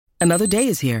Another day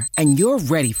is here, and you're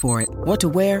ready for it. What to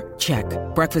wear? Check.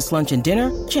 Breakfast, lunch, and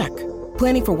dinner? Check.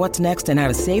 Planning for what's next and how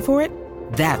to save for it?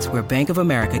 That's where Bank of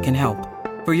America can help.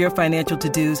 For your financial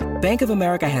to-dos, Bank of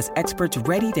America has experts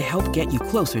ready to help get you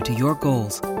closer to your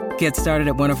goals. Get started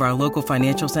at one of our local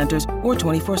financial centers or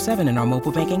 24/7 in our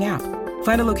mobile banking app.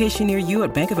 Find a location near you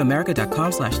at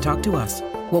bankofamerica.com/talktous.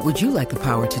 What would you like the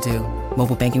power to do?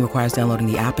 Mobile banking requires downloading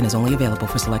the app and is only available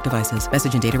for select devices.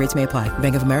 Message and data rates may apply.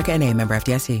 Bank of America N.A., member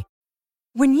FDIC.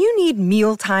 When you need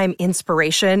mealtime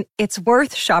inspiration, it's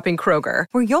worth shopping Kroger,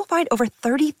 where you'll find over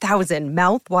 30,000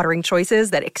 mouth-watering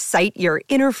choices that excite your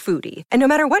inner foodie. And no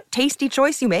matter what tasty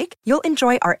choice you make, you'll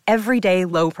enjoy our everyday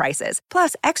low prices,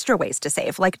 plus extra ways to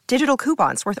save, like digital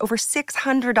coupons worth over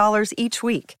 $600 each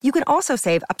week. You can also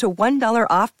save up to $1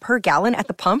 off per gallon at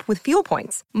the pump with fuel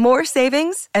points. More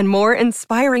savings and more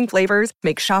inspiring flavors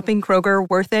make shopping Kroger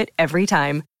worth it every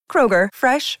time. Kroger,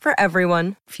 fresh for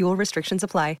everyone. Fuel restrictions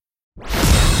apply.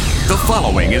 The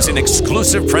following is an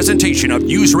exclusive presentation of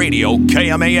News Radio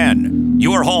KMAN,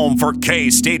 your home for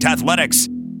K-State athletics.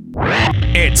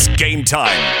 It's game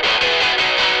time.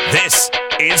 This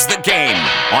is The Game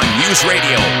on News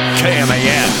Radio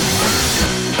KMAN.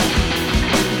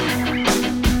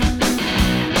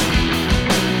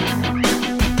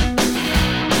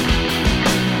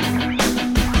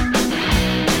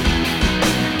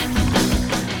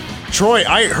 Troy,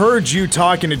 I heard you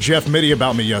talking to Jeff Mitty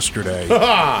about me yesterday.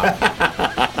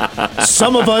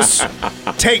 Some of us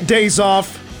take days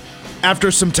off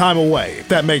after some time away, if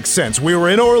that makes sense. We were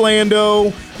in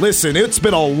Orlando. Listen, it's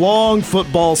been a long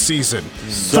football season.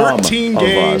 13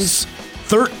 games,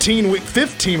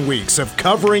 15 weeks of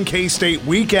covering K-State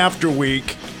week after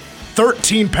week,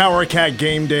 13 Power Cat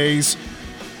game days,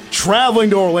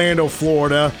 traveling to Orlando,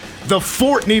 Florida. The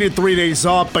Fort needed 3 days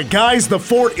off, but guys, the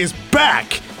Fort is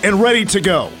back and ready to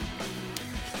go.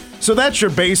 So that's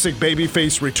your basic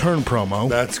babyface return promo.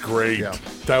 That's great. Yeah.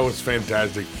 That was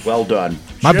fantastic. Well done.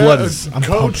 My blood is...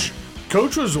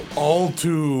 Coach was all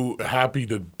too happy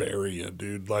to bury you,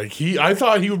 dude. Like, I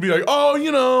thought he would be like, oh,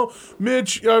 you know,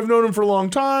 Mitch, I've known him for a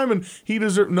long time, and he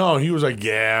deserves... No, he was like,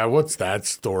 yeah, what's that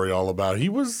story all about? He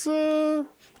was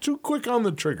too quick on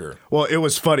the trigger. Well, it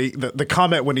was funny. The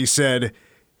comment when he said,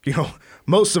 you know,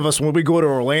 most of us, when we go to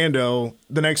Orlando,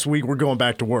 the next week we're going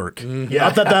back to work. Yeah.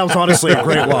 I thought that was honestly a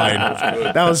great line.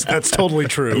 That's totally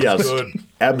true. Yes,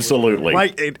 absolutely.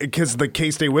 Right, because the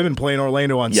K-State women play in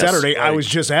Orlando on Saturday. Right. I was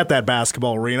just at that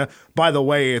basketball arena. By the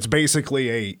way, it's basically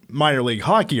a minor league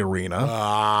hockey arena.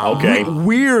 Okay.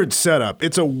 Weird setup.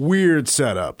 It's a weird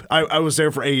setup. I was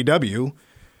there for AEW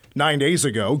 9 days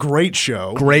ago. Great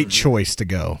show. Great choice to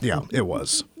go. Yeah, it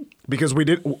was. Because we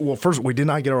did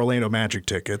not get Orlando Magic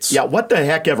tickets. Yeah, what the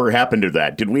heck ever happened to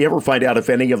that? Did we ever find out if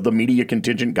any of the media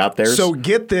contingent got theirs? So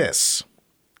get this,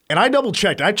 and I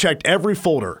double-checked. I checked every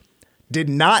folder. Did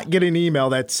not get an email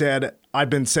that said, I've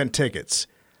been sent tickets.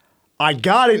 I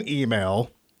got an email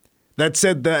that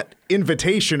said that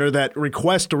invitation or that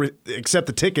request to accept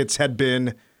the tickets had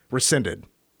been rescinded.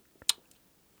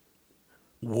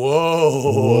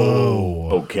 Whoa.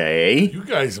 Okay. You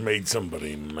guys made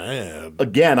somebody mad.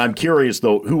 Again, I'm curious,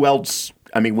 though, who else?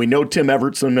 I mean, we know Tim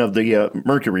Evertson of the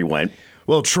Mercury went.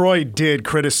 Well, Troy did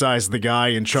criticize the guy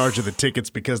in charge of the tickets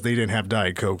because they didn't have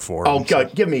Diet Coke for him. Oh,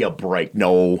 God, give me a break.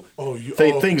 No.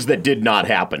 Things that did not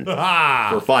happen.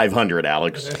 For 500,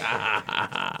 Alex.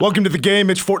 Welcome to The Game.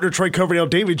 Mitch Fortner, Troy Coverdale,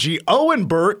 David G. Owen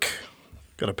Burke.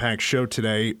 Got a packed show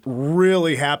today.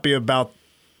 Really happy about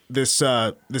this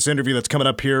interview that's coming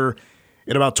up here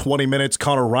in about 20 minutes.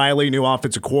 Conor Riley, new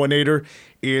offensive coordinator,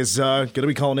 is going to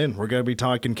be calling in. We're going to be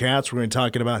talking Cats. We're going to be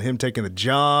talking about him taking the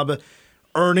job,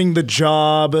 earning the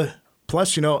job.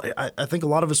 Plus, you know, I think a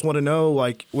lot of us want to know,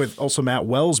 like, with also Matt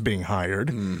Wells being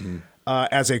hired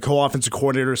as a co-offensive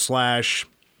coordinator slash,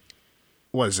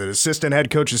 what is it, assistant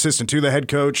head coach, assistant to the head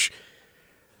coach.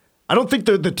 I don't think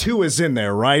the two is in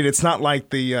there, right? It's not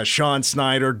like the Sean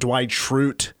Snyder, Dwight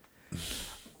Schrute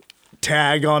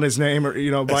tag on his name or, you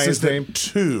know, by his name.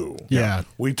 Two. Yeah.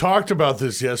 We talked about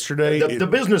this yesterday. The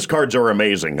business cards are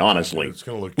amazing, honestly. It's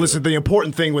going to look Listen, the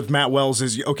important thing with Matt Wells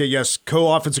is, okay, yes,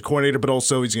 co-offensive coordinator, but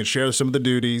also he's going to share some of the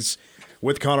duties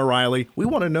with Conor Riley. We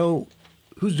want to know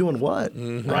who's doing what.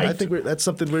 Right. I think that's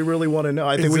something we really want to know.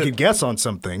 I think we could guess on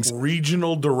some things.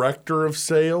 Regional director of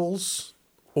sales,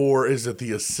 or is it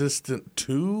the assistant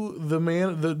to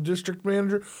the district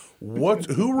manager?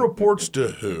 Who reports to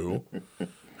who?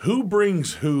 Who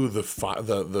brings who the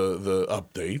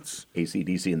updates?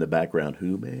 AC/DC in the background.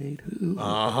 Who made who?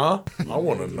 I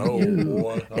want to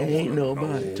know. Ain't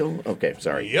nobody told. Okay,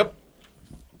 sorry. Yep.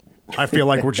 I feel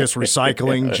like we're just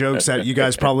recycling jokes that you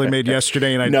guys probably made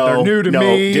yesterday, and they're new to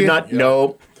me. Did not.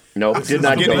 No. Nope, did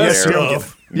not go there.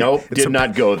 Nope, did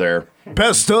not go there.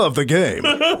 Best of the game.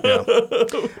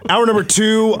 Yeah. Hour number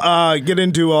 2, get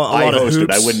into a lot of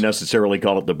hoops. I wouldn't necessarily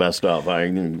call it the best of.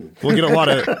 We'll get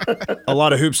a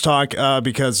lot of hoops talk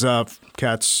because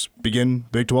Cats begin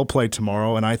Big 12 play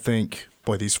tomorrow, and I think,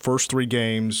 boy, these first 3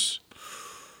 games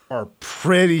are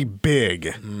pretty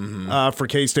big for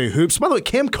K-State hoops. By the way,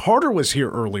 Cam Carter was here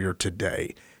earlier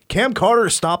today. Cam Carter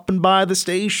stopping by the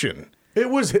station.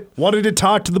 Wanted to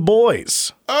talk to the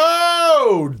boys.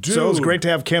 Oh, dude. So it was great to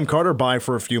have Cam Carter by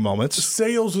for a few moments.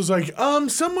 Sales was like,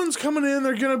 someone's coming in.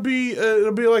 They're going to be,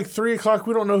 it'll be like 3 o'clock.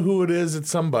 We don't know who it is. It's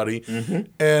somebody. Mm-hmm.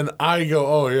 And I go,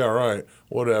 oh, yeah, right.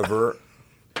 Whatever.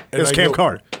 It's Cam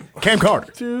Carter. Cam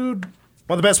Carter. Dude.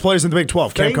 One of the best players in the Big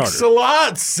 12, Cam Carter. Thanks a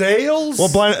lot, Sales.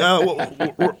 Well,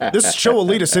 this show will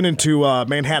lead us into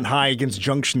Manhattan High against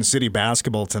Junction City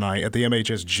basketball tonight at the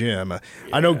MHS Gym. Yeah.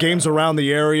 I know games around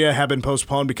the area have been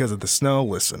postponed because of the snow.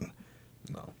 Listen,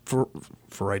 no. For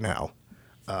right now,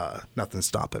 nothing's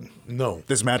stopping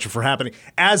this matchup from happening.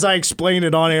 As I explained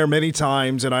it on air many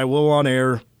times, and I will on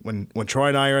air when Troy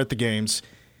and I are at the games,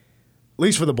 at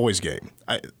least for the boys' game.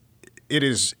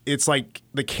 It's like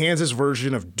the Kansas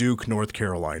version of Duke, North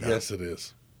Carolina. Yes, it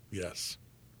is. Yes.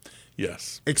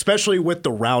 Especially with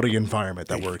the rowdy environment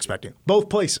that we're expecting. Both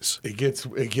places. It gets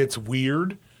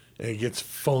weird and it gets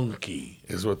funky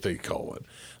is what they call it.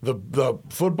 The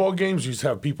football games used to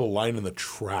have people lining the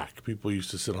track. People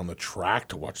used to sit on the track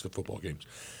to watch the football games.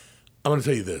 I'm going to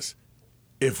tell you this.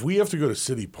 If we have to go to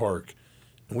City Park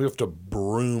and we have to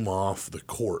broom off the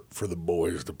court for the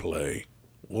boys to play,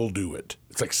 we'll do it.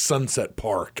 It's like Sunset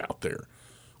Park out there.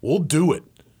 We'll do it.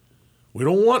 We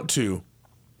don't want to,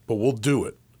 but we'll do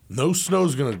it. No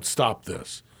snow's going to stop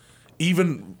this.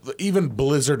 Even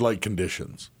blizzard-like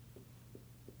conditions.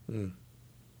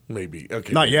 Maybe.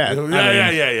 Okay. Not yet.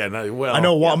 Yeah. Well, I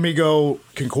know Wamego,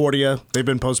 Concordia, they've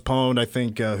been postponed. I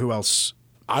think, who else?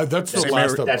 That's the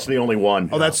last of That's the only one.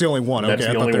 Oh, that's the only one. Okay,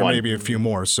 I thought there one. may be a few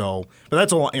more. So, but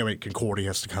that's a lot. Concordia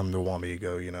has to come to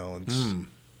Wamego,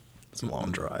 It's a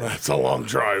long drive. That's a long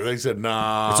drive. They said,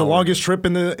 nah. It's the longest trip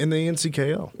in the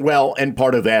NCKO. Well, and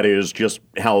part of that is just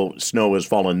how snow has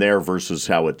fallen there versus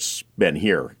how it's been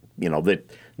here. That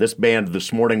this band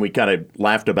this morning, we kind of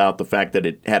laughed about the fact that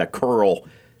it had a curl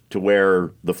to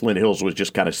where the Flint Hills was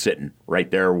just kind of sitting right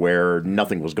there where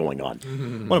nothing was going on.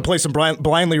 I want to play some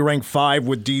Blindly Ranked 5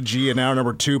 with DG in hour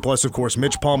number 2. Plus, of course,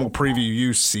 Mitch Palm will preview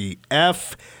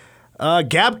UCF.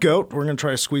 Gap Goat, we're going to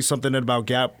try to squeeze something in about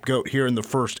Gap Goat here in the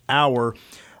first hour.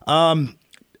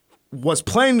 Was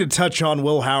planning to touch on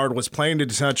Will Howard, was planning to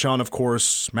touch on, of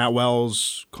course, Matt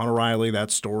Wells, Conor Riley, that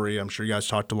story. I'm sure you guys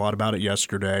talked a lot about it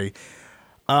yesterday.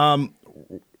 Might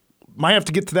have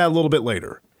to get to that a little bit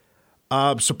later.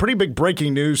 So pretty big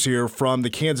breaking news here from the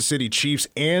Kansas City Chiefs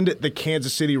and the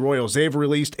Kansas City Royals. They've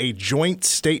released a joint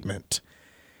statement.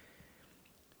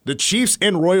 The Chiefs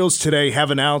and Royals today have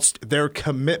announced their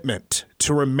commitment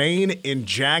to remain in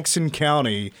Jackson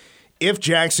County if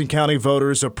Jackson County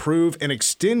voters approve an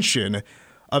extension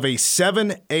of a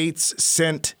 7/8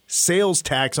 cent sales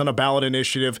tax on a ballot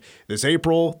initiative this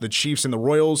April. The Chiefs and the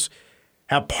Royals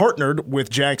have partnered with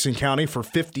Jackson County for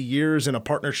 50 years in a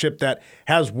partnership that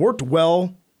has worked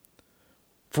well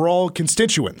for all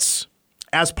constituents.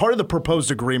 As part of the proposed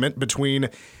agreement between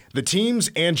the teams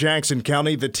and Jackson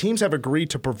County, the teams have agreed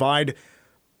to provide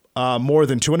more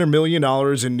than $200 million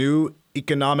in new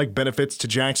economic benefits to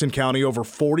Jackson County over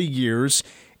 40 years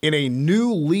in a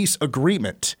new lease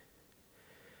agreement.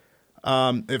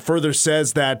 It further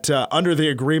says that under the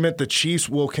agreement, the Chiefs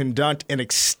will conduct an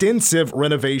extensive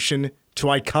renovation to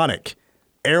iconic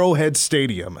Arrowhead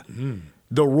Stadium.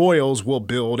 The Royals will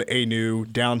build a new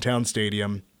downtown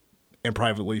stadium and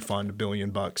privately fund $1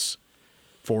 billion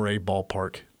for a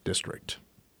ballpark district.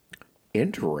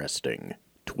 Interesting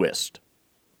twist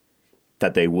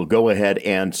that they will go ahead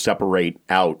and separate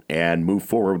out and move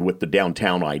forward with the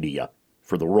downtown idea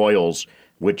for the Royals,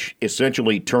 which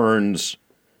essentially turns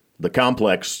the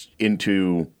complex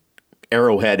into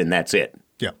Arrowhead, and that's it.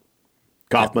 Yeah.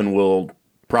 Kauffman will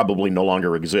probably no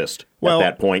longer exist at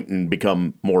that point and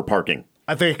become more parking.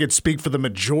 I think I could speak for the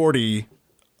majority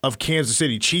of Kansas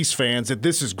City Chiefs fans that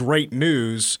this is great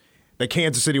news that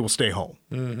Kansas City will stay home.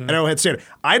 And Arrowhead Stadium.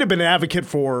 I'd have been an advocate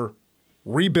for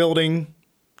rebuilding,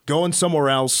 going somewhere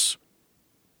else,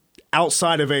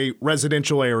 outside of a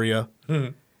residential area.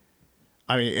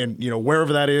 I mean, and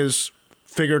wherever that is,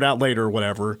 figure it out later or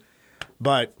whatever.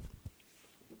 But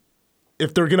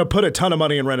if they're going to put a ton of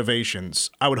money in renovations,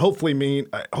 I would hopefully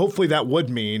that would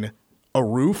mean a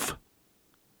roof.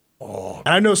 And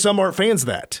I know some aren't fans of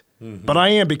that, but I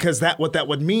am, because what that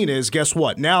would mean is, guess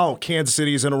what? Now Kansas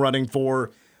City is in a running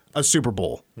for a Super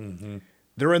Bowl.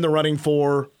 They're in the running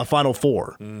for a Final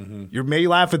Four. You may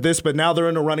laugh at this, but now they're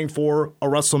in the running for a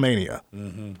WrestleMania.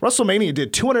 WrestleMania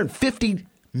did $250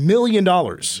 million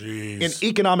in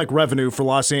economic revenue for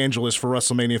Los Angeles for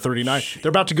WrestleMania 39. They're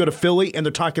about to go to Philly, and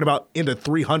they're talking about into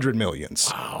 $300 million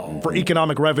for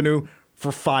economic revenue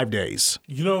for 5 days.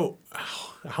 You know,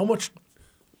 how much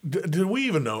do we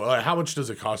even know? Like, how much does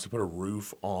it cost to put a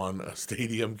roof on a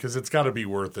stadium? Because it's got to be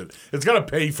worth it. It's got to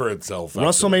pay for itself.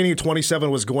 WrestleMania 27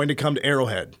 was going to come to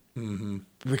Arrowhead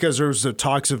because there was the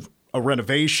talks of a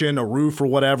renovation, a roof, or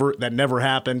whatever. That never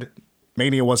happened.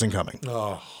 Mania wasn't coming.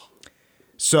 Oh.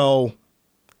 So,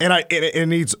 and it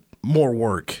needs more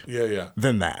work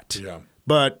than that. Yeah.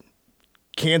 But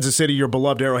Kansas City, your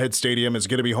beloved Arrowhead Stadium, is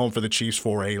going to be home for the Chiefs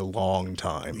for a long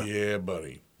time. Yeah,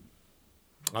 buddy.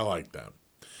 I like that.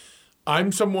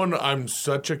 I'm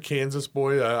such a Kansas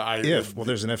boy. Well,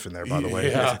 there's an if in there, by the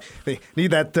way. Yeah. They need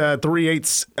that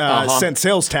 3/8 cent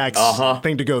sales tax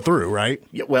thing to go through, right?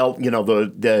 Yeah, well, you know,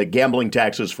 the gambling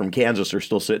taxes from Kansas are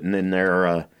still sitting there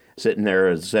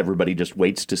as everybody just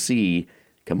waits to see.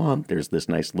 Come on, there's this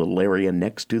nice little area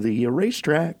next to the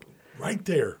racetrack. Right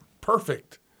there.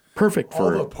 Perfect. Perfect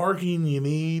for all the parking you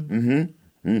need.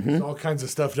 There's all kinds of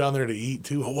stuff down there to eat,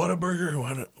 too. A Whataburger?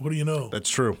 What do you know? That's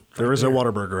true. There is a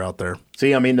Whataburger out there.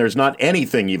 See, I mean, there's not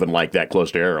anything even like that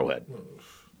close to Arrowhead.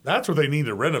 That's what they need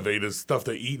to renovate is stuff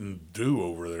to eat and do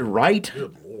over there. Right?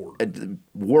 Good Lord.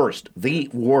 The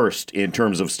worst in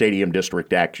terms of stadium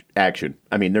district action.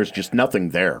 I mean, there's just nothing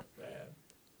there.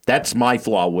 That's my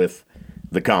flaw with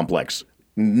the complex.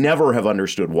 Never have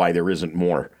understood why there isn't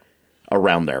more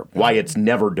around there, why it's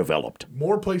never developed.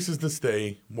 More places to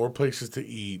stay, more places to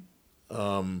eat,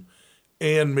 and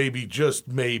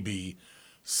maybe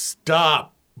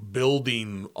stop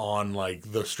building on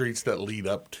like the streets that lead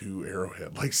up to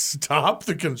Arrowhead. Like, stop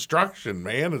the construction,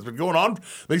 man. It's been going on.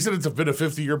 They said it's been a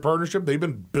 50-year partnership. They've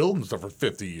been building stuff for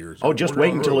 50 years. Oh, just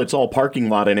wait until it's all parking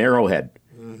lot in Arrowhead,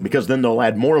 because then they'll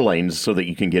add more lanes so that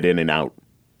you can get in and out.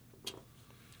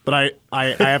 But I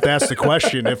have to ask the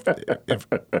question,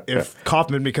 if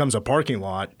Kauffman becomes a parking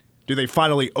lot, do they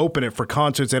finally open it for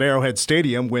concerts at Arrowhead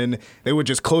Stadium when they would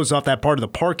just close off that part of the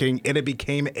parking and it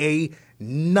became a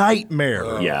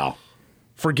nightmare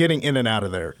for getting in and out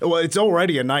of there? Well, it's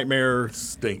already a nightmare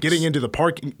getting into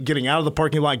the getting out of the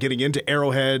parking lot, getting into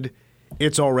Arrowhead.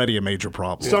 It's already a major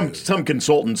problem. Some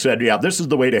consultant said, this is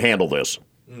the way to handle this.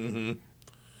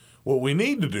 What we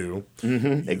need to do,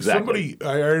 exactly.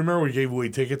 I remember we gave away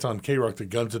tickets on K-Rock to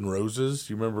Guns N' Roses.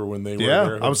 You remember when they were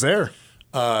there? Yeah, I was there.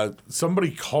 Somebody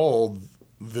called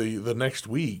the next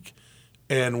week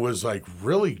and was like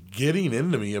really getting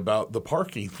into me about the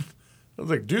parking. I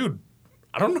was like, dude,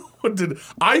 I don't know what to do.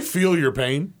 I feel your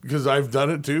pain because I've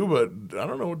done it too, but I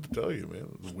don't know what to tell you,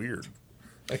 man. It's weird.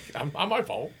 I'm my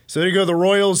fault. So there you go. The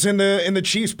Royals and the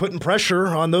Chiefs putting pressure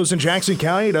on those in Jackson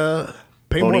County to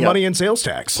pay more money in sales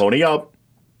tax. Pony up.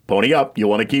 Pony up. You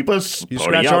want to keep us? You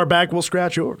scratch our back, we'll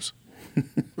scratch yours.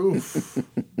 Oof.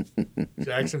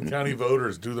 Jackson County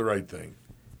voters, do the right thing.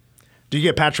 Do you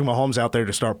get Patrick Mahomes out there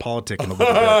to start politicking a little bit?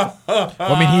 Well,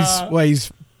 I mean,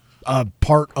 he's a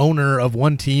part owner of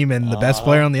one team and the best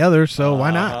player on the other, so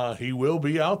why not? He will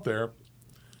be out there.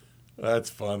 That's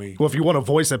funny. Well, if you want a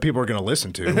voice that people are going to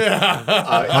listen to.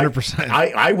 100%.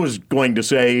 I was going to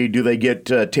say, do they get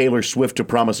Taylor Swift to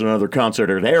promise another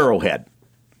concert at Arrowhead?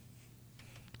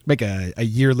 Make a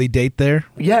yearly date there?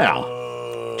 Yeah.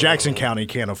 Jackson County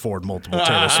can't afford multiple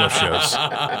Taylor Swift shows.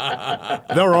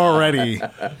 They're already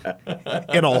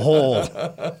in a hole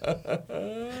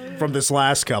from this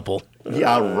last couple.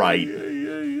 Yeah, right.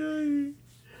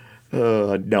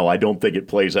 No, I don't think it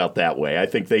plays out that way. I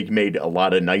think they made a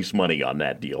lot of nice money on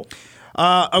that deal.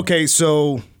 Okay,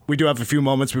 so we do have a few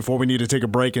moments before we need to take a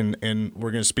break, and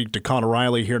we're going to speak to Conor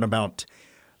Riley here in about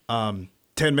 10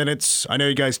 minutes. I know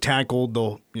you guys tackled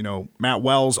Matt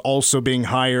Wells also being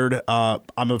hired.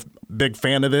 I'm a big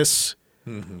fan of this,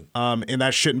 and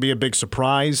that shouldn't be a big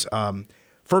surprise.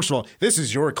 First of all, this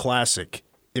is your classic.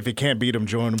 If you can't beat them,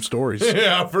 join them stories.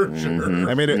 Yeah, for sure.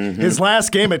 I mean, his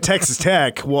last game at Texas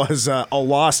Tech was a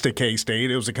loss to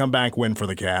K-State. It was a comeback win for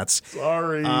the Cats.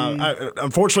 Sorry.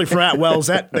 Unfortunately for Matt Wells,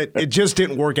 it just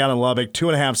didn't work out in Lubbock.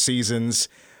 2.5 seasons.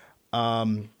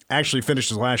 Actually finished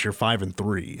his last year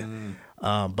 5-3.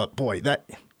 But boy, that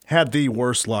had the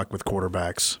worst luck with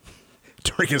quarterbacks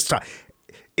during his time.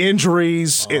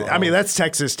 Injuries. I mean, that's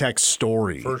Texas Tech's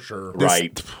story. For sure.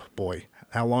 Right. Boy,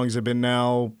 how long has it been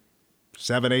now?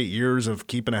 7-8 years of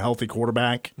keeping a healthy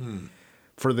quarterback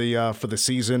for the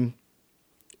season.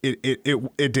 It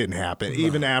didn't happen. No.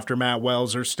 Even after Matt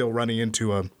Wells, they're still running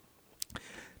into a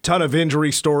ton of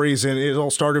injury stories, and it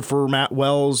all started for Matt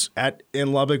Wells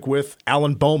in Lubbock with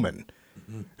Alan Bowman,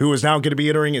 who is now going to be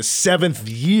entering his 7th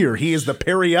year. He is the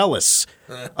Perry Ellis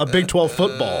of Big 12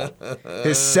 football.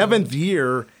 His 7th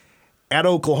year at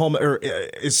Oklahoma, or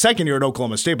his 2nd year at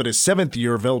Oklahoma State, but his 7th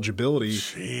year of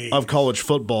eligibility of college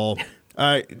football.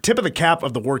 Tip of the cap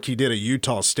of the work he did at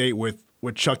Utah State with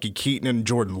Chucky Keaton and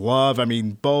Jordan Love. I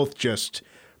mean, both just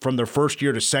from their first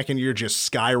year to 2nd year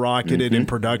just skyrocketed in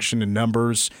production and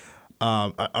numbers.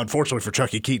 Unfortunately for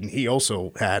Chucky Keaton, he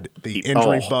also had the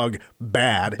injury bug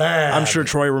bad. I'm sure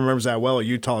Troy remembers that well at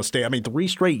Utah State. I mean, 3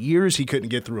 straight years he couldn't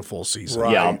get through a full season.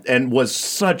 Right. Yeah, and was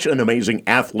such an amazing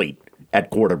athlete at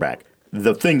quarterback.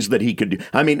 The things that he could do.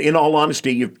 I mean, in all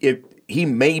honesty, if he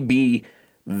may be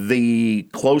the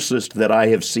closest that I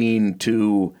have seen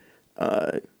to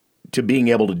being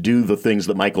able to do the things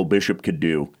that Michael Bishop could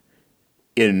do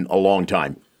in a long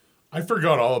time. I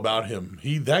forgot all about him.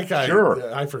 That guy.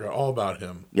 Sure. I forgot all about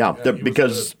him. Yeah,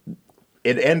 because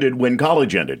it ended when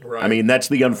college ended. Right. I mean, that's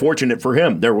the unfortunate for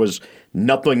him. There was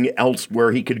nothing else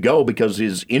where he could go because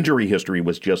his injury history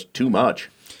was just too much.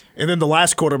 And then the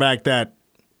last quarterback that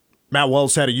Matt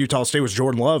Wells had at Utah State was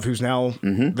Jordan Love, who's now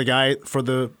the guy for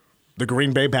the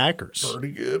Green Bay Packers.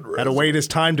 Pretty good. Had to wait his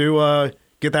time to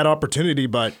get that opportunity.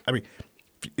 But, I mean,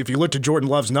 if you looked at Jordan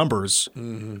Love's numbers,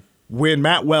 when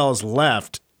Matt Wells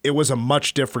left, it was a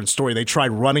much different story. They tried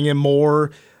running him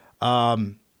more. I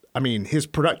mean, his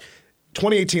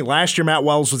 2018, last year, Matt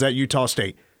Wells was at Utah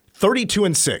State.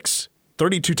 32-6,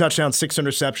 32 touchdowns, 6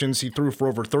 interceptions. He threw for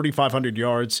over 3,500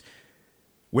 yards.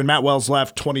 When Matt Wells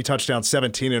left, 20 touchdowns,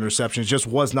 17 interceptions. Just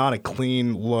was not a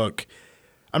clean look.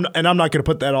 I'm not going to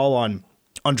put that all on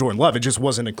Jordan Love. It just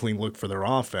wasn't a clean look for their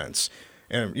offense.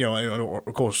 And,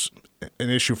 of course, an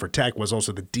issue for Tech was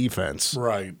also the defense.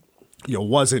 Right.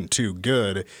 Wasn't too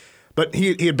good. But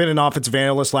he had been an offensive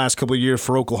analyst last couple of years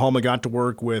for Oklahoma, got to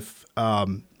work with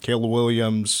Caleb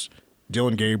Williams,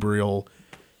 Dylan Gabriel.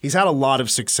 He's had a lot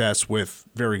of success with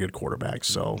very good quarterbacks.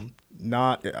 So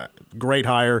not great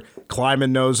hire.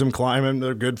 Kleiman knows him.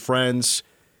 They're good friends.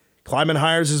 Kleiman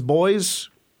hires his boys,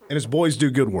 and his boys do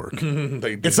good work.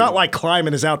 They do. It's not like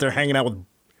Kleiman is out there hanging out with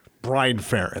Brian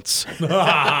Ferentz.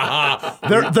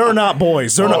 They're not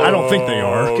boys. They're not. I don't think they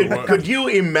are. Could you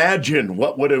imagine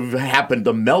what would have happened,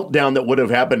 the meltdown that would have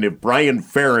happened if Brian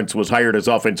Ferentz was hired as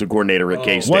offensive coordinator at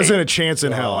K-State? Wasn't a chance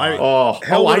in hell.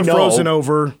 Hell would I have know. frozen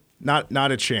over. Not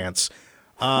a chance.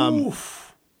 I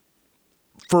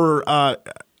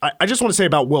just want to say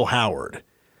about Will Howard.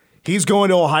 He's going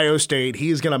to Ohio State.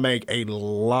 He's going to make a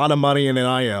lot of money in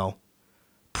NIL.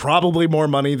 Probably more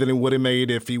money than he would have made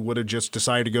if he would have just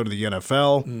decided to go to the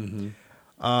NFL.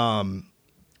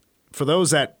 For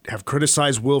those that have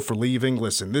criticized Will for leaving,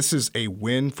 listen, this is a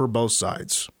win for both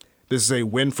sides. This is a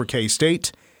win for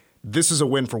K-State. This is a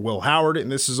win for Will Howard,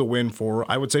 and this is a win for,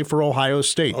 I would say, for Ohio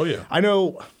State. Oh, yeah. I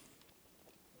know,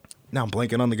 now I'm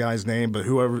blanking on the guy's name, but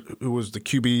who was the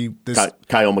QB.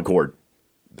 Kyle McCord.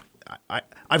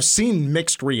 I've seen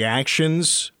mixed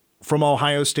reactions from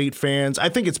Ohio State fans. I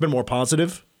think it's been more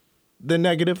positive than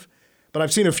negative, but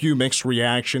I've seen a few mixed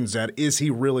reactions that is he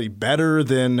really better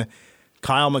than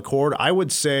Kyle McCord? I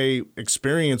would say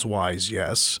experience-wise,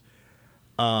 yes.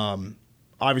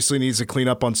 Obviously needs to clean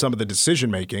up on some of the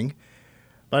decision-making,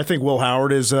 but I think Will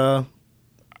Howard is a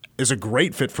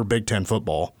great fit for Big Ten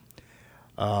football.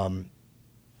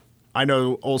 I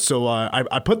know also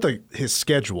I put his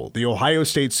schedule, the Ohio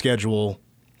State schedule,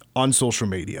 on social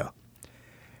media.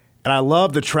 And I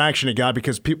love the traction it got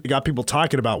because it got people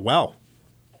talking about, wow,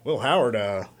 Will Howard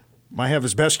might have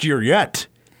his best year yet.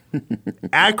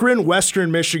 Akron, Western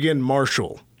Michigan,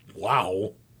 Marshall.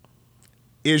 Wow.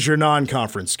 Is your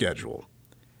non-conference schedule.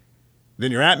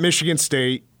 Then you're at Michigan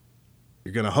State.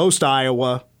 You're going to host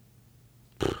Iowa.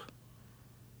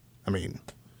 I mean.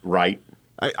 Right.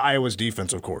 Iowa's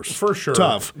defense, of course. For sure.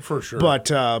 Tough. For sure.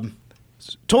 But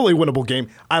totally winnable game.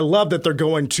 I love that they're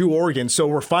going to Oregon, so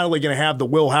we're finally going to have the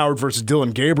Will Howard versus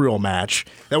Dylan Gabriel match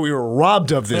that we were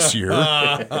robbed of this year.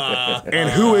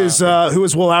 And who is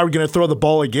Will Howard going to throw the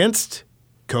ball against?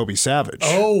 Kobe Savage.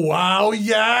 Oh, wow,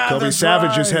 yeah. Kobe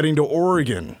Savage is heading to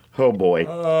Oregon. Oh, boy.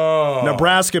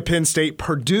 Nebraska, Penn State,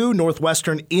 Purdue,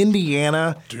 Northwestern,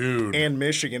 Indiana, Dude. and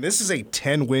Michigan. This is a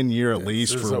 10-win year at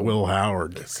least for Will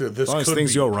Howard. This as long as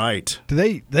things go right. Do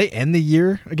they end the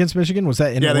year against Michigan? Was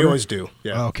that in Yeah, order? they always do.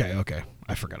 Yeah. Oh, okay.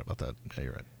 I forgot about that. Yeah,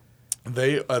 you're right.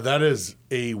 That is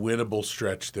a winnable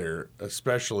stretch there,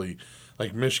 especially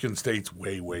like Michigan State's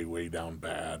way, way, way down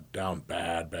bad.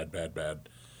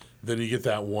 Then you get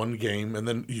that one game, and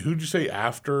then who'd you say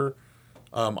after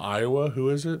Iowa? Who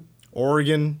is it?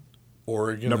 Oregon,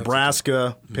 Oregon,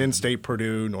 Nebraska, Penn State,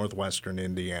 Purdue, Northwestern,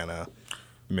 Indiana,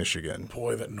 Michigan.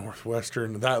 Boy, that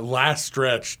Northwestern, that last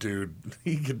stretch, dude,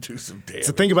 he could do some damage.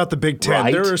 So think about the Big Ten.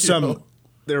 Right.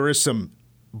 There is some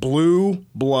blue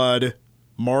blood,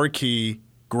 marquee,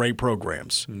 great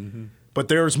programs. Mm-hmm. But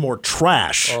there's more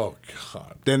trash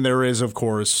than there is, of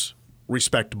course,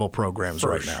 respectable programs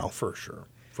now. For sure.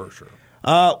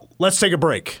 Let's take a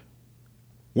break.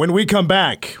 When we come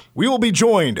back, we will be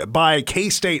joined by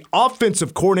K-State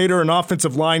offensive coordinator and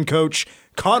offensive line coach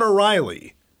Conor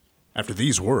Riley after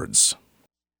these words.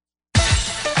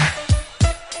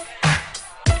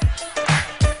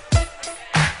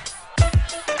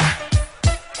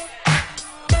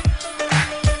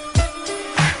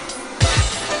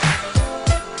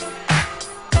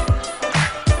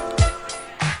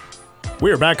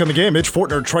 We are back on the game. Mitch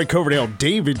Fortner, Troy Coverdale,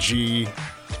 David G.,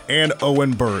 and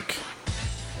Owen Burke.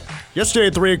 Yesterday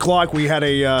at 3 o'clock, we had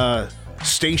a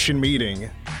station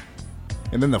meeting.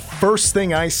 And then the first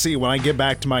thing I see when I get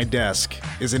back to my desk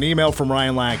is an email from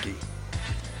Ryan Lackey.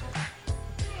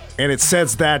 And it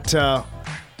says that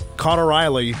Conor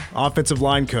Riley, offensive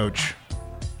line coach,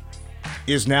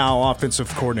 is now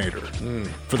offensive coordinator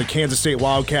for the Kansas State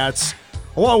Wildcats.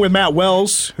 Along with Matt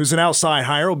Wells, who's an outside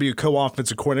hire, will be a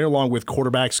co-offensive coordinator along with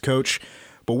quarterbacks coach.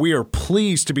 But we are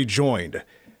pleased to be joined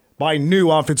by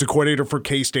new offensive coordinator for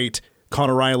K-State,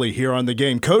 Conor Riley, here on the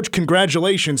game. Coach,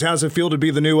 congratulations. How does it feel to be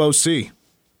the new OC?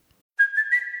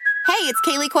 Hey, it's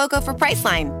Kaylee Cuoco for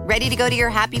Priceline. Ready to go to your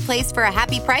happy place for a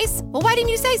happy price? Well, why didn't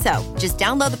you say so? Just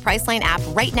download the Priceline app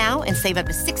right now and save up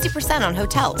to 60% on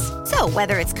hotels. So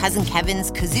whether it's Cousin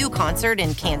Kevin's Kazoo Concert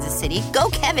in Kansas City, go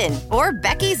Kevin, or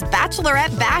Becky's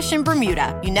Bachelorette Bash in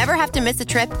Bermuda, you never have to miss a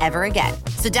trip ever again.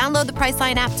 So download the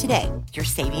Priceline app today. Your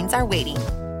savings are waiting.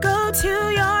 Go to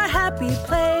your happy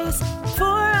place for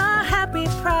a happy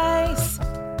price.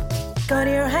 Go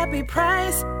to your happy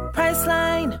price,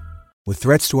 Priceline. With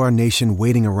threats to our nation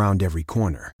waiting around every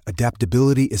corner,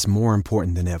 adaptability is more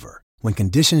important than ever. When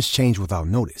conditions change without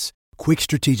notice, quick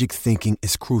strategic thinking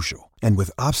is crucial. And with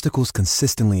obstacles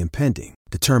consistently impending,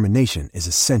 determination is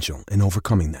essential in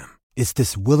overcoming them. It's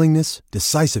this willingness,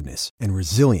 decisiveness, and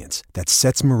resilience that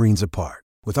sets Marines apart.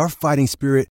 With our fighting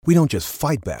spirit, we don't just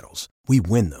fight battles, we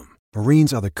win them.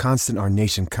 Marines are the constant our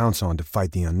nation counts on to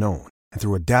fight the unknown. And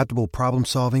through adaptable problem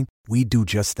solving, we do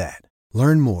just that.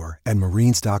 Learn more at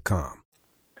Marines.com.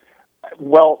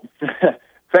 Well,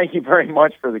 thank you very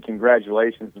much for the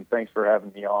congratulations, and thanks for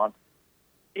having me on.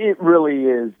 It really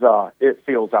is, it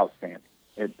feels outstanding.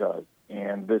 It does.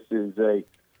 And this is a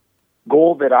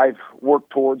goal that I've worked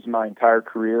towards my entire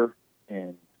career,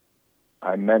 and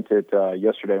I meant it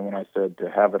yesterday when I said to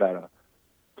have it at a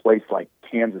place like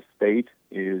Kansas State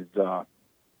is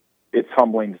it's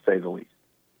humbling to say the least.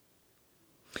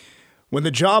 When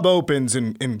the job opens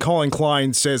and Colin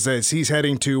Klein says that he's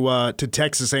heading to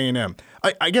Texas A&M,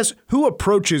 I guess who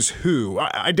approaches who?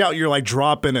 I doubt you're like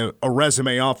dropping a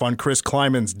resume off on Chris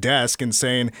Kleiman's desk and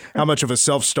saying how much of a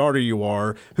self-starter you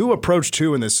are. Who approached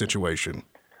who in this situation?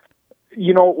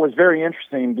 You know, it was very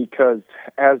interesting because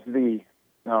as the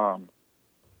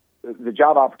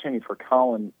job opportunity for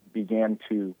Colin began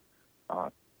to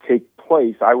take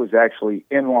place, I was actually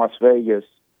in Las Vegas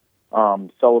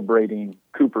celebrating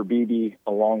Cooper Beebe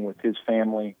along with his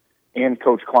family and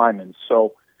Coach Kleiman.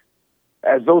 So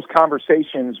as those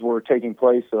conversations were taking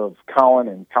place of Colin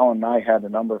and I had a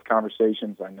number of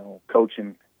conversations. I know Coach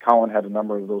and Colin had a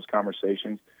number of those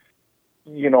conversations.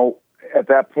 You know, at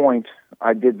that point,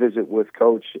 I did visit with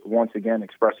Coach once again,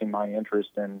 expressing my interest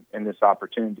in this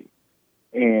opportunity.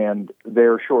 And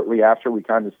there shortly after, we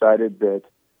kind of decided that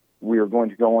we were going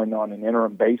to go in on an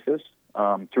interim basis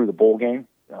through the bowl game.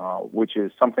 Which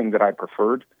is something that I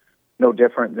preferred, no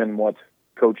different than what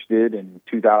Coach did in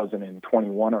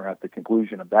 2021 or at the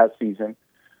conclusion of that season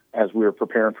as we were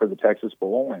preparing for the Texas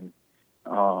Bowl. And,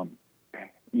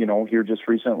 you know, here just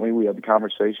recently we had the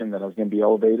conversation that I was going to be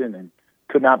elevated and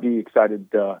could not be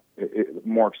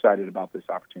more excited about this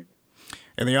opportunity.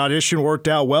 And the audition worked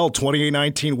out well,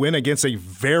 28-19 win against a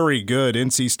very good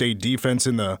NC State defense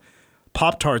in the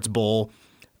Pop-Tarts Bowl.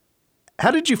 How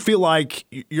did you feel like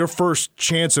your first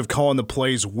chance of calling the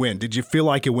plays went? Did you feel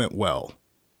like it went well?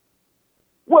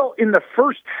 Well, in the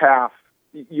first half,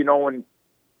 you know, and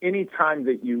any time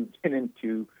that you get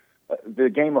into the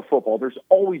game of football, there's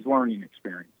always learning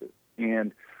experiences.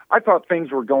 And I thought things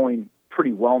were going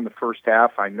pretty well in the first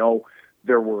half. I know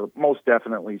there were most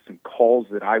definitely some calls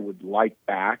that I would like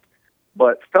back,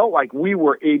 but felt like we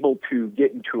were able to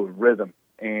get into a rhythm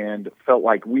and felt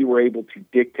like we were able to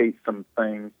dictate some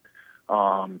things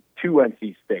to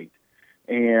NC State.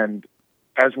 And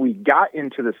as we got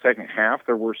into the second half,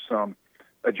 there were some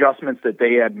adjustments that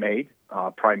they had made,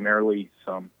 primarily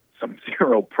some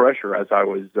zero pressure, as I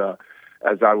was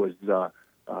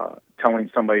telling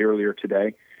somebody earlier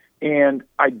today. And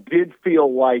I did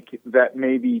feel like that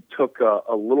maybe took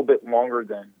a little bit longer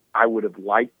than I would have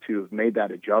liked to have made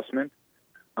that adjustment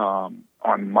on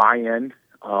my end.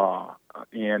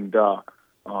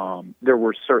 There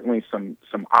were certainly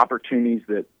some opportunities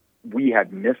that we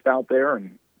had missed out there,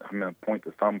 and I'm going to point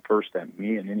the thumb first at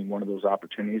me in any one of those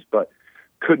opportunities, but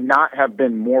could not have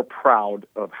been more proud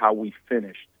of how we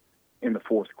finished in the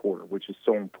fourth quarter, which is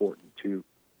so important to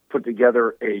put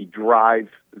together a drive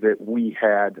that we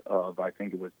had of, I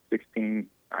think it was 16,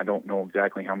 I don't know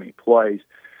exactly how many plays,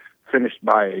 finished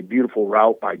by a beautiful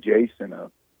route by Jace and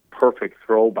a perfect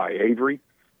throw by Avery.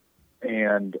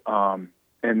 And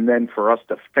then for us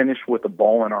to finish with the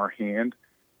ball in our hand,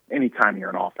 anytime you're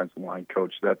an offensive line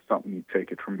coach, that's something you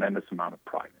take a tremendous amount of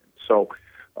pride in. So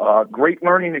great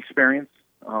learning experience.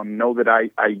 Know that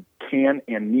I can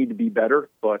and need to be better,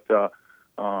 but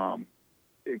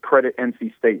credit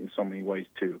NC State in so many ways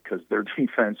too, because their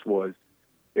defense was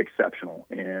exceptional.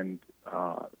 And,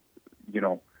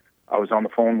 I was on the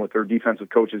phone with their defensive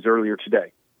coaches earlier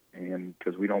today, and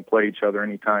because we don't play each other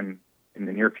anytime in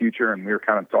the near future, and we were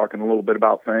kind of talking a little bit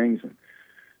about things, and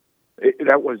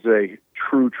that was a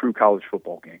true college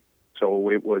football game.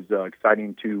 So it was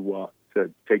exciting to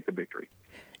take the victory.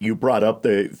 You brought up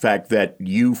the fact that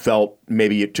you felt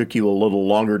maybe it took you a little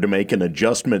longer to make an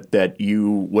adjustment that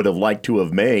you would have liked to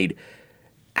have made.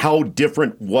 How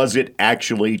different was it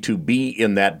actually to be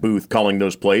in that booth calling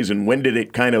those plays, and when did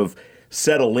it kind of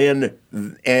settle in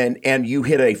and you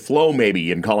hit a flow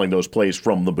maybe in calling those plays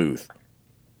from the booth?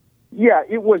 Yeah,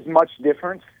 it was much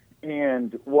different,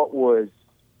 and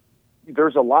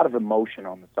there's a lot of emotion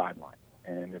on the sideline.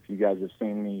 And if you guys have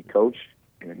seen me coach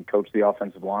and coach the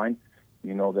offensive line,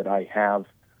 you know that I have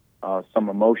some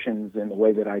emotions in the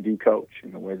way that I do coach,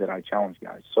 in the way that I challenge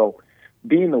guys. So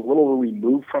being a little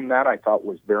removed from that, I thought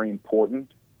was very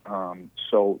important,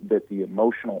 so that the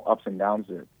emotional ups and downs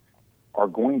that are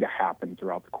going to happen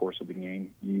throughout the course of the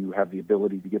game, you have the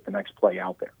ability to get the next play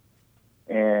out there.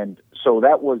 And so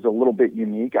that was a little bit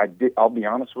unique. I'll be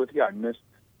honest with you, I missed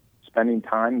spending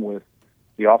time with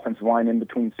the offensive line in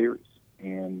between series.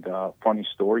 And funny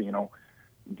story,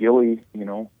 Gilly,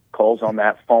 calls on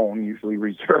that phone, usually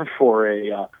reserved for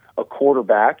a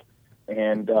quarterback,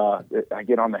 and I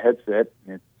get on the headset,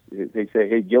 and they say,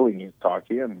 "Hey, Gilly needs to talk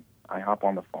to you," and I hop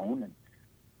on the phone, and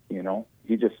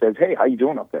he just says, "Hey, how you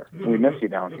doing up there? We miss you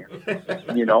down here.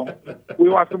 We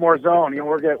want some more zone.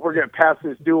 We're gonna pass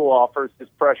this duel off versus this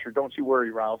pressure. Don't you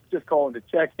worry, Ralph. Just calling to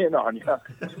check in on you."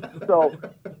 So,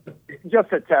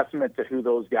 just a testament to who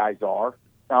those guys are.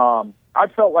 I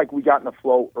felt like we got in the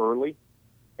flow early,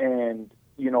 and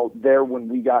there when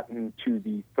we got into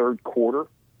the third quarter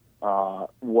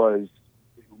was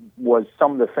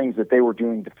some of the things that they were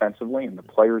doing defensively and the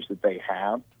players that they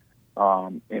have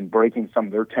in breaking some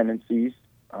of their tendencies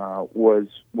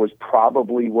was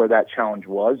probably where that challenge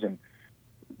was, and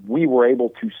we were able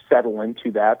to settle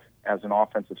into that as an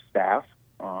offensive staff,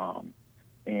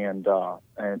 and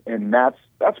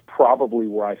that's probably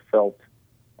where I felt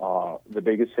the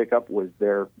biggest hiccup was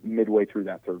there midway through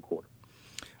that third quarter.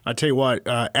 I tell you what,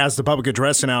 as the public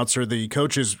address announcer, the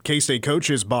K-State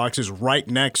coaches box is right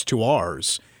next to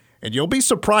ours. And you'll be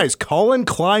surprised, Colin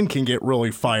Klein can get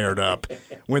really fired up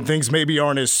when things maybe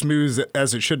aren't as smooth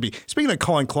as it should be. Speaking of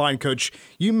Colin Klein, Coach,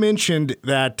 you mentioned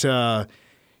that,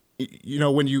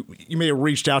 when you may have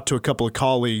reached out to a couple of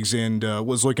colleagues and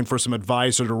was looking for some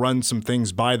advice or to run some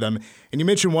things by them. And you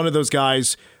mentioned one of those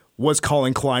guys was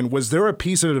Colin Klein. Was there a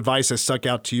piece of advice that stuck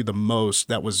out to you the most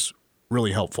that was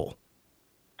really helpful?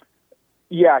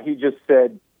 Yeah, he just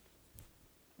said,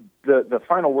 the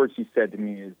final words he said to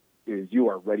me is you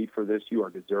are ready for this, you are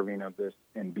deserving of this,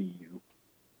 and be you.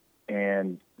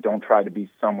 And don't try to be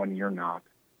someone you're not.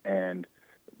 And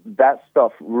that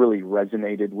stuff really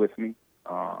resonated with me.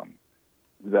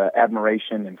 The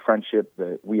admiration and friendship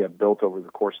that we have built over the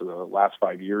course of the last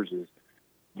 5 years is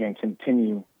going to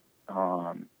continue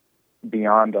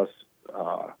beyond us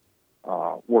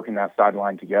working that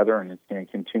sideline together, and it's going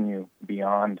to continue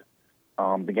beyond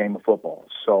the game of football.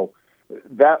 So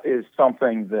that is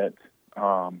something that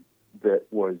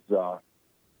was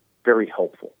very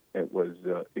helpful. It was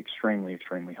extremely,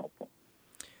 extremely helpful.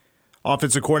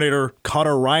 Offensive coordinator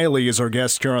Conor Riley is our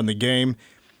guest here on the game.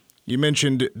 You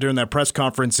mentioned during that press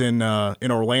conference in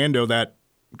Orlando that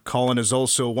Colin is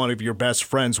also one of your best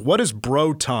friends. What does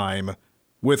bro time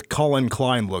with Colin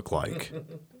Klein look like?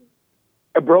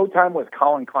 A bro time with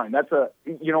Colin Klein.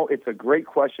 It's a great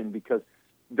question, because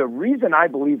the reason I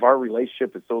believe our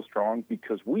relationship is so strong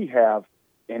because we have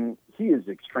and he is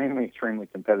extremely, extremely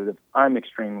competitive. I'm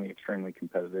extremely, extremely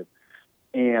competitive.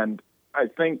 And I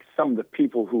think some of the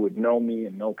people who would know me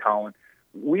and know Colin,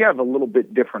 we have a little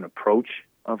bit different approach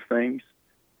of things.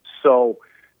 So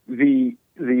I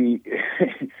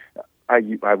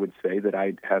would say that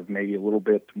I have maybe a little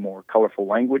bit more colorful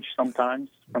language sometimes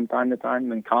from time to time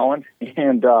than Colin.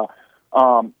 And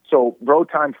so bro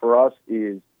time for us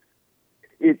is,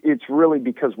 it's really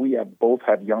because we both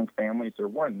have young families. There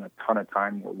wasn't a ton of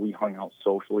time where we hung out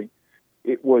socially.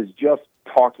 It was just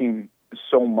talking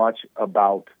so much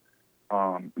about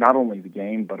not only the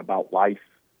game, but about life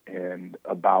and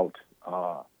about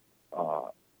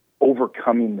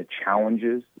overcoming the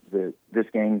challenges that this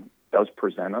game does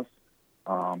present us.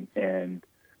 And,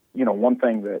 one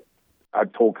thing that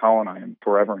I've told Colin I am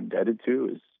forever indebted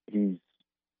to is he's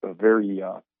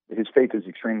his faith is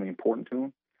extremely important to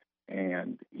him.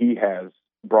 And he has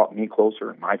brought me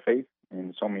closer in my faith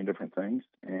in so many different things.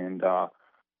 And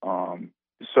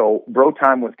so bro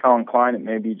time with Colin Klein, it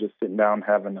may be just sitting down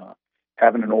having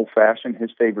an old fashioned, his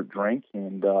favorite drink,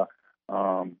 and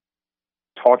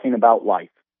talking about life.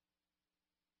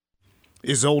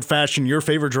 Is old fashioned your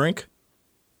favorite drink?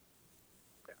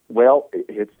 Well,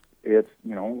 it's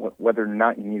whether or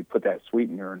not you need to put that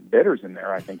sweetener and bitters in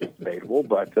there, I think it's debatable.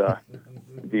 But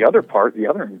the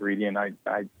other ingredient, I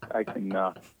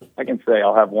can say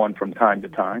I'll have one from time to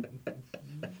time.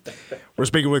 We're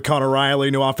speaking with Conor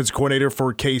Riley, new offense coordinator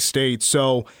for K-State.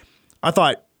 So I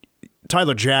thought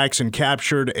Tyler Jackson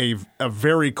captured a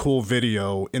very cool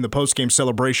video in the postgame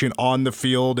celebration on the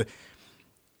field.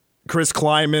 Chris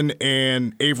Kleiman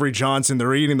and Avery Johnson,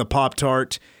 they're eating the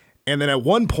Pop-Tart. And then at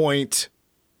one point,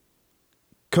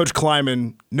 Coach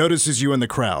Kleiman notices you in the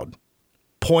crowd,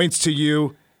 points to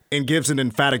you, and gives an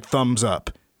emphatic thumbs up.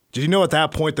 Did you know at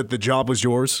that point that the job was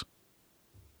yours?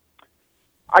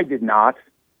 I did not.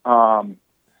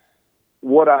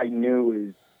 What I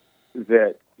knew is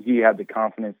that he had the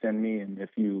confidence in me, and if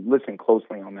you listen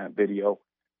closely on that video,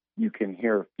 you can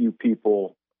hear a few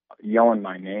people yelling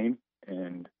my name,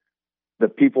 and the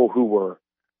people who were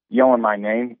yelling my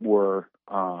name were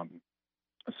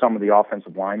some of the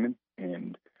offensive linemen,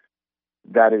 and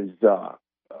that is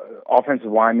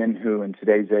offensive linemen who in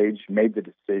today's age made the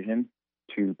decision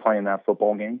to play in that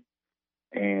football game,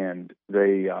 and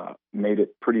they made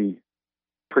it pretty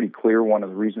clear one of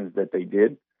the reasons that they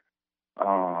did,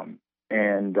 and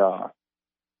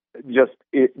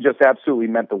it just absolutely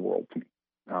meant the world to me.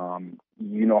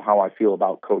 You know how I feel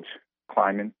about Coach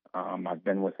Kleiman. I've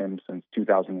been with him since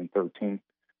 2013.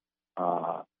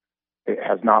 It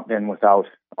has not been without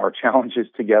our challenges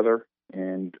together,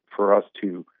 and for us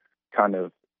to kind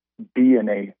of be in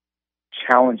a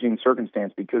challenging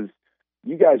circumstance, because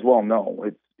you guys well know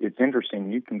it's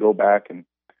interesting. You can go back and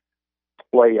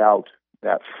play out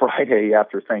that Friday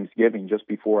after Thanksgiving, just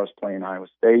before us playing Iowa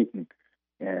State,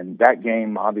 and that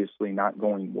game obviously not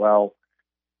going well,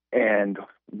 and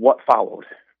what followed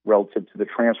relative to the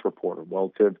transfer portal,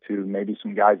 relative to maybe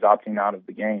some guys opting out of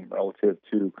the game, relative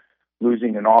to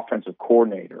losing an offensive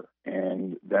coordinator,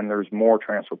 and then there's more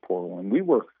transfer portal. And we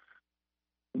were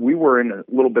in a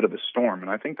little bit of a storm, and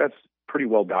I think that's pretty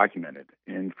well documented.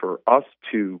 And for us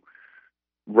to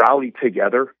rally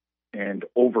together and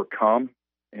overcome,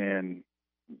 and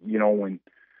when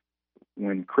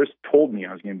Chris told me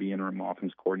I was going to be interim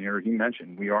offense coordinator, he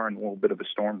mentioned we are in a little bit of a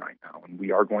storm right now, and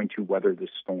we are going to weather this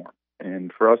storm.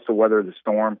 And for us to weather the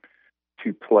storm,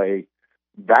 to play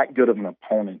that good of an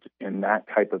opponent in that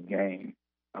type of game,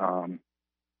 I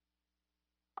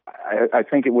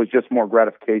think it was just more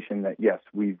gratification that, yes,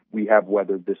 we have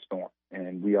weathered this storm,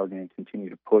 and we are going to continue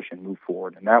to push and move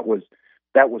forward. And that was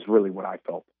really what I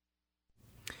felt.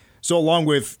 So along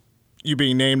with you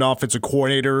being named offensive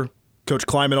coordinator, Coach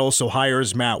Kleiman also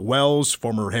hires Matt Wells,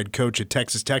 former head coach at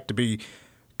Texas Tech, to be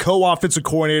co-offensive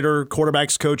coordinator,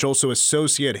 quarterbacks coach, also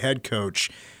associate head coach.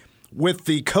 With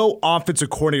the co-offensive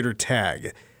coordinator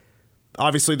tag,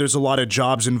 obviously there's a lot of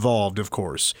jobs involved, of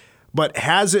course. But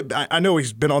has it, I know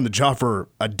he's been on the job for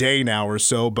a day now or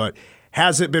so, but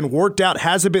has it been worked out,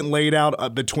 has it been laid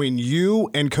out between you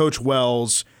and Coach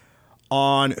Wells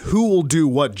on who will do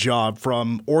what job,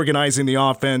 from organizing the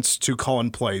offense to calling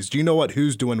plays? Do you know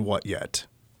who's doing what yet?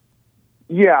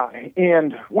 Yeah,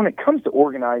 and when it comes to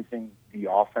organizing the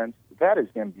offense, that is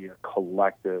going to be a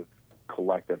collective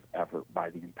effort by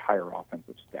the entire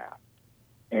offensive staff.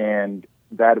 And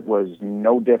that was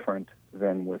no different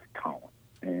than with Colin.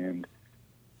 And,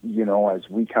 as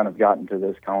we kind of got into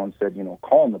this, Colin said,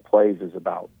 calling the plays is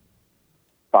about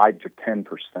 5 to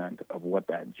 10% of what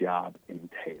that job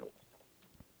entails.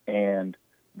 And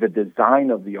the design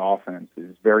of the offense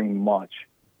is very much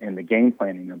And the game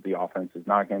planning of the offense is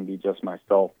not going to be just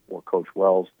myself or Coach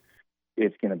Wells.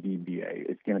 It's going to be BA.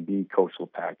 It's going to be Coach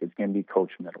LePack. It's going to be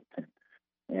Coach Middleton.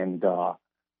 And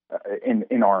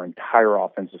in our entire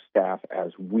offensive staff,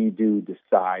 as we do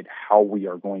decide how we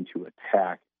are going to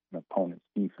attack an opponent's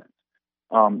defense.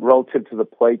 Relative to the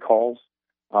play calls,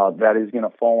 that is going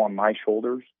to fall on my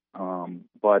shoulders.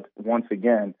 But once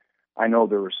again, I know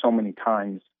there were so many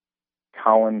times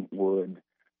Colin would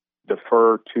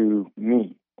defer to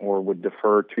me or would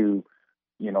defer to,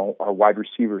 our wide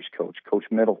receivers coach, Coach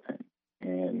Middleton,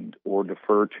 or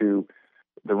defer to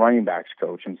the running backs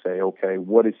coach and say, okay,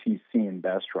 what is he seeing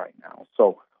best right now?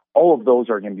 So all of those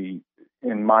are going to be,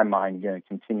 in my mind, going to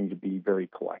continue to be very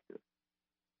collective.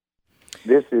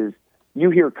 You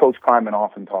hear Coach Kleiman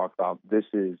often talk about, this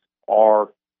is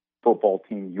our football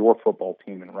team, your football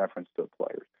team, in reference to the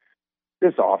players.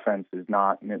 This offense is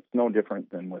not, and it's no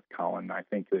different than with Colin. I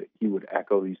think that he would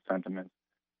echo these sentiments.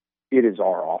 It is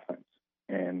our offense,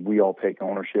 and we all take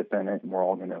ownership in it, and we're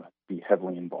all going to be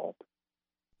heavily involved.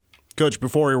 Coach,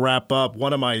 before we wrap up,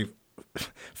 one of my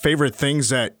favorite things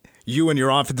that you and your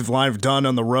offensive line have done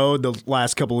on the road the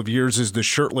last couple of years is the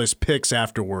shirtless pics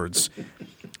afterwards.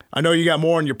 I know you got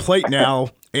more on your plate now,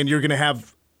 and you're going to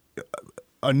have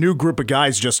a new group of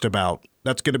guys just about.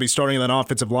 That's going to be starting on that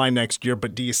offensive line next year,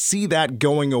 but do you see that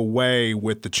going away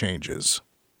with the changes?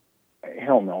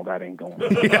 Hell no, that ain't going away.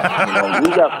 We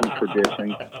got some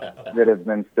traditions that have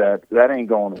been set. That ain't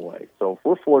going away. So if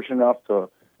we're fortunate enough to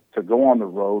go on the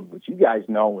road, which you guys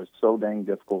know is so dang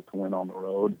difficult to win on the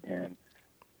road, and,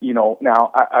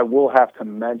 now I will have to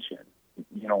mention,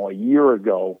 a year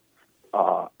ago,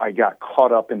 I got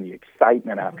caught up in the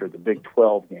excitement after the Big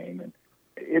 12 game, and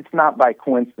it's not by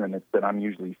coincidence that I'm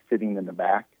usually sitting in the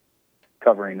back,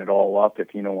 covering it all up,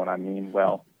 if you know what I mean.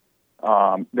 Well,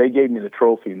 they gave me the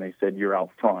trophy, and they said, you're out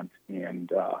front.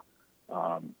 And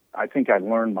I think I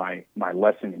learned my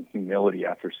lesson in humility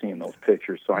after seeing those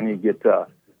pictures. So I need to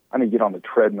get on the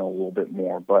treadmill a little bit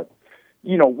more. But,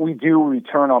 we do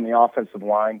return on the offensive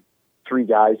line 3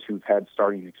 guys who've had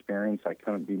starting experience. I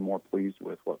couldn't be more pleased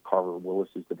with what Carver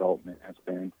Willis's development has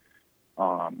been.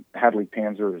 Hadley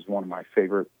Panzer is one of my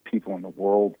favorite people in the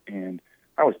world, and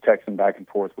I was texting back and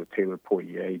forth with Taylor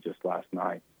Poitier just last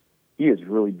night. He is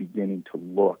really beginning to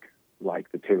look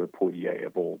like the Taylor Poitier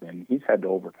of old, and he's had to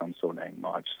overcome so dang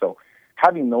much. So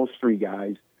having those 3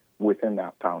 guys within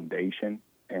that foundation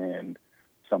and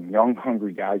some young,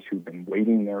 hungry guys who've been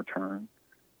waiting their turn,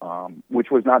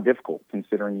 which was not difficult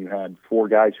considering you had 4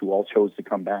 guys who all chose to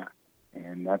come back,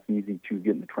 and that's easy to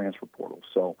get in the transfer portal.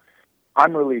 So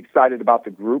I'm really excited about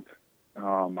the group.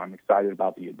 I'm excited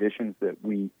about the additions that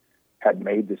we had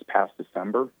made this past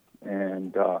December,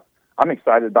 and I'm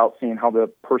excited about seeing how the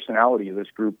personality of this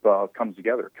group comes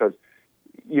together because,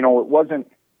 it wasn't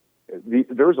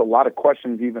there's a lot of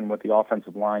questions even with the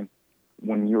offensive line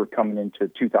when you were coming into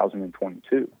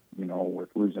 2022, with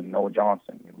losing Noah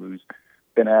Johnson, you lose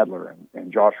Ben Adler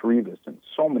and Josh Rivas and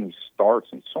so many starts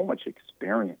and so much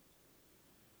experience.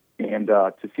 And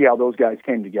to see how those guys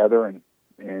came together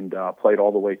and played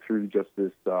all the way through just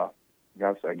this, I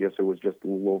guess it was just a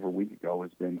little over a week ago.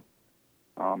 It's been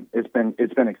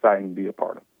exciting to be a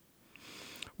part of.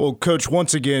 Well, Coach,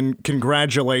 once again,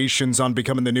 congratulations on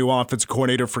becoming the new offensive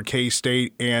coordinator for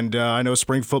K-State. And I know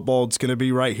spring football is going to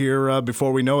be right here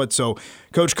before we know it. So,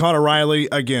 Coach Conor Riley,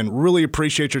 again, really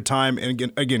appreciate your time.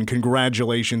 And again,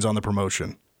 congratulations on the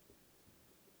promotion.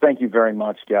 Thank you very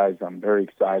much, guys. I'm very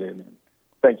excited. And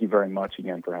thank you very much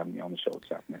again for having me on the show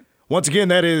this afternoon. Once again,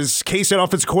 that is K-State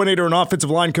offensive coordinator and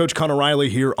offensive line coach Conor Riley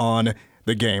here on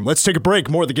The Game. Let's take a break.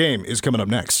 More of The Game is coming up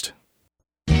next.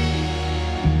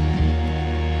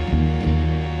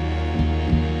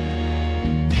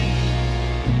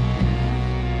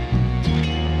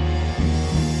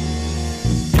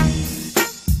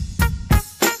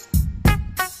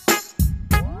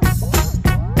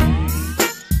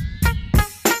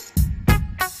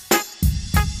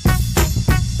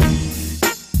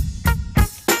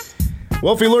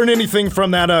 Well, if you learn anything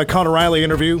from that Conor Riley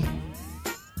interview,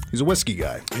 he's a whiskey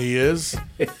guy. He is.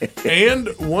 And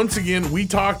once again, we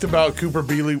talked about Cooper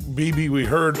Beebe. We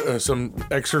heard some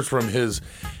excerpts from his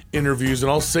interviews,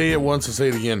 and I'll say it once and say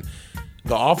it again.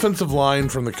 The offensive line,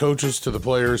 from the coaches to the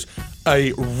players,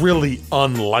 a really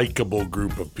unlikable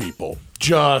group of people.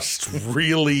 Just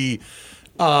really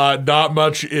not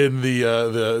much in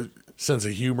the sense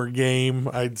of humor game,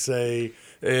 I'd say.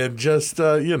 And just,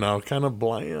 kind of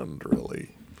bland, really.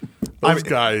 Those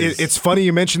guys. It's funny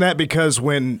you mention that because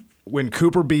when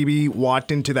Cooper Beebe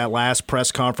walked into that last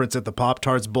press conference at the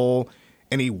Pop-Tarts Bowl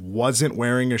and he wasn't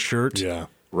wearing a shirt. Yeah.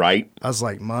 Right. I was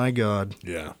like, my God.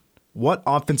 Yeah. What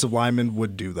offensive lineman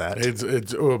would do that?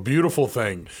 It's a beautiful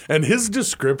thing. And his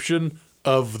description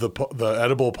of the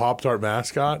edible Pop-Tart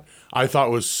mascot, I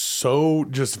thought was so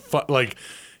just fun. Like,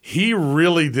 he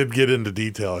really did get into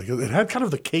detail. It had kind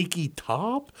of the cakey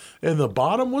top, and the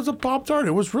bottom was a Pop-Tart.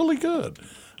 It was really good.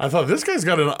 I thought this guy's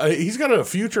got he's got a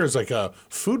future as like a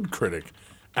food critic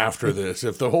after this.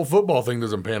 If the whole football thing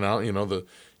doesn't pan out, the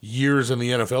years in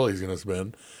the NFL he's going to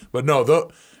spend. But no,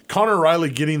 Conor Riley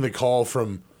getting the call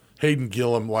from Hayden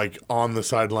Gillum, like on the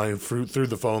sideline through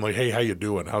the phone, like, "Hey, how you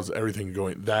doing? How's everything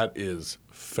going?" That is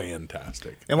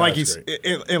fantastic. And like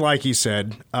he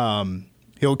said,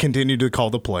 he'll continue to call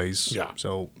the plays. Yeah.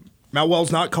 So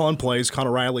Malwell's not calling plays.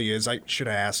 Conor Riley is. I should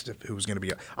have asked who was going to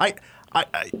be. I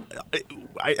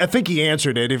think he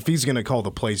answered it. If he's going to call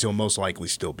the plays, he'll most likely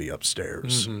still be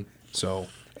upstairs. Mm-hmm. So.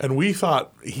 And we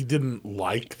thought he didn't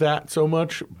like that so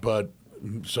much, but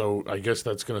so I guess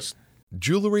that's going to.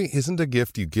 Jewelry isn't a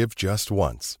gift you give just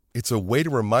once. It's a way to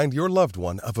remind your loved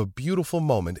one of a beautiful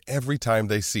moment every time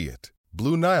they see it.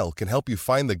 Blue Nile can help you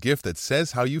find the gift that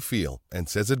says how you feel and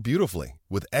says it beautifully,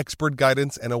 with expert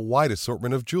guidance and a wide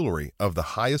assortment of jewelry of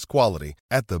the highest quality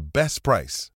at the best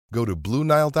price. Go to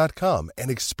BlueNile.com and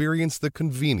experience the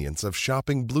convenience of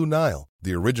shopping Blue Nile,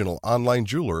 the original online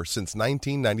jeweler since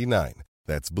 1999.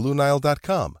 That's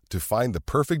BlueNile.com to find the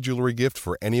perfect jewelry gift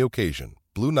for any occasion.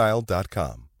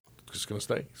 BlueNile.com. He's going to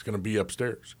stay. He's going to be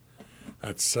upstairs.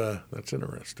 That's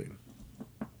interesting.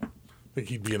 I think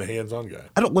he'd be a hands-on guy.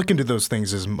 I don't look into those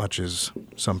things as much as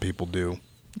some people do.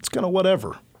 It's kind of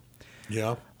whatever.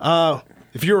 Yeah.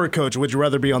 If you were a coach, would you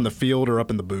rather be on the field or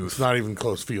up in the booth? It's not even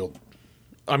close field.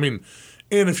 I mean,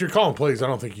 and if you're calling plays, I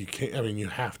don't think you can. I mean, you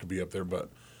have to be up there, but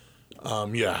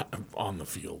yeah, on the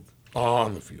field.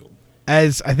 On the field.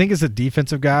 As a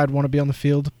defensive guy, I'd want to be on the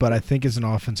field, but I think as an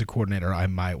offensive coordinator, I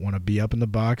might want to be up in the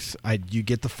box. You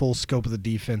get the full scope of the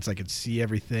defense. I can see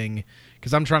everything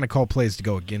because I'm trying to call plays to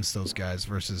go against those guys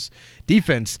versus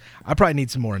defense. I probably need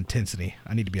some more intensity.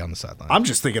 I need to be on the sideline. I'm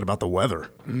just thinking about the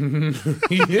weather.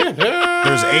 Yeah.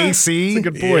 There's AC. That's a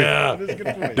good point. Yeah. That's a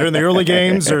good point. During the early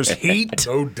games, there's heat.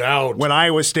 No doubt. When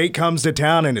Iowa State comes to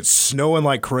town and it's snowing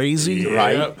like crazy,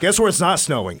 Right. Guess where it's not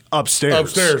snowing? Upstairs.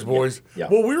 Upstairs, boys. Yeah.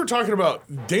 Well, we were talking about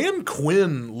Dan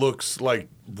Quinn looks like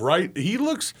he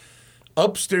looks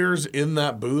upstairs in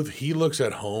that booth. He looks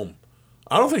at home.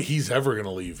 I don't think he's ever going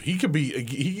to leave. He could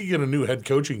get a new head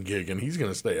coaching gig, and he's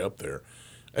going to stay up there.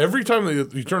 Every time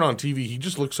you turn on TV, he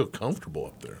just looks so comfortable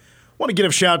up there. I want to give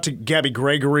a shout out to Gabby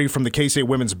Gregory from the K-State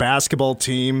women's basketball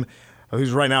team,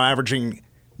 who's right now averaging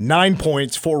 9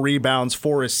 points, 4 rebounds,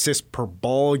 4 assists per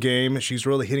ball game. She's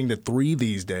really hitting the three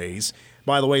these days.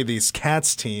 By the way, this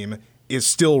Cats team is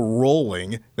still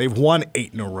rolling. They've won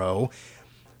 8 in a row.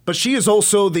 But she is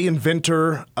also the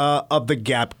inventor of the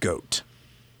Gap Goat.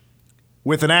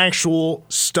 With an actual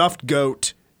stuffed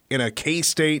goat in a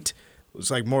K-State, it was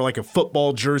like more like a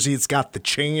football jersey. It's got the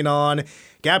chain on.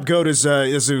 Gap Goat is,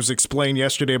 as it was explained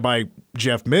yesterday by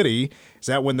Jeff Mitty, is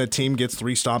that when the team gets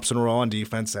 3 stops in a row on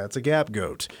defense, that's a Gap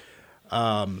Goat.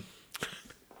 They're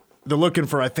looking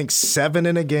for, I think, 7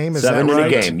 in a game. Is that right? 7 in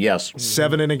a game, yes.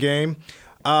 7 in a game.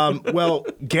 Well,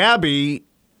 Gabby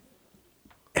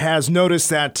has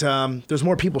noticed that there's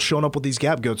more people showing up with these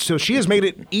Gap Goats. So she has made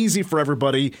it easy for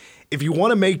everybody if you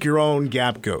want to make your own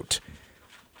Gap Goat.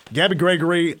 Gabby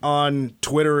Gregory on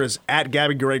Twitter is at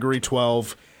Gabby Gregory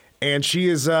 12, and she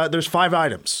is there's 5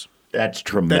 items. That's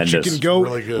tremendous. That she can go.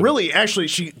 Really good. Really, actually,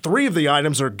 3 of the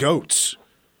items are goats.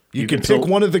 You can pick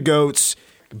one of the goats,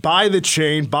 buy the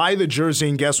chain, buy the jersey,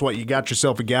 and guess what? You got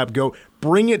yourself a Gap Goat.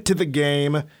 Bring it to the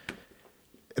game.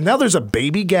 And now there's a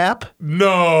baby Gap.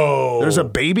 No. There's a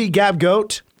baby Gap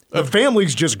Goat. The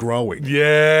family's just growing.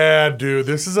 Yeah, dude.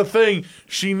 This is a thing.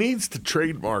 She needs to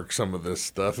trademark some of this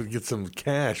stuff and get some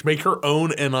cash. Make her own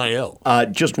NIL.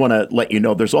 Just want to let you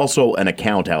know, there's also an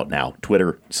account out now,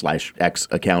 Twitter/X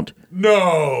account.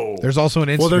 No. There's also an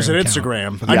Instagram. Well, there's an account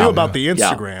Instagram. for the I knew Gap about Goat. the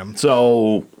Instagram.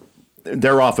 So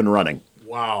they're off and running.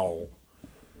 Wow.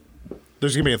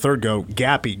 There's going to be a third goat,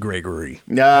 Gappy Gregory,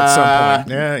 Nah. at some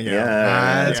point.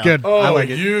 Yeah. That's good. Oh, I like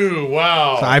it.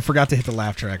 Wow. So I forgot to hit the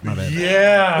laugh track. My bad.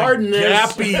 Yeah. Pardon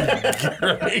this.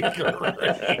 Gappy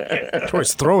Gregory.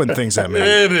 Troy's throwing things at me.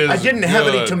 It is I didn't have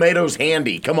any good. tomatoes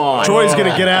handy. Come on. Troy's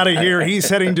going to get out of here. He's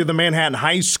heading to the Manhattan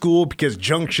High School because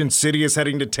Junction City is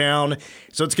heading to town.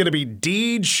 So it's going to be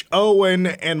Deej, Owen,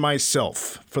 and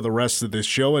myself for the rest of this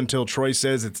show until Troy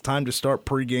says it's time to start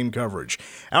pregame coverage.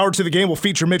 Hour to the game will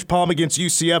feature Mitch Palm against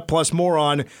UCF, plus more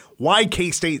on why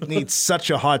K-State needs such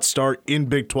a hot start in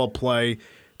Big 12 play.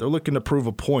 They're looking to prove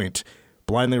a point.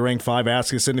 Blindly Ranked 5,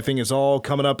 Ask Us Anything is all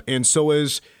coming up, and so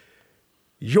is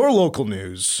your local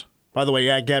news By the way,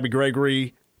 at Gabby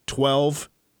Gregory 12.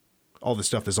 All this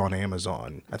stuff is on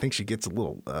Amazon. I think she gets a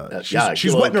little.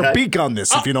 She's wetting her beak on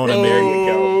this, if you know what I mean. There you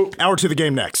go. Hour to the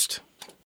game next.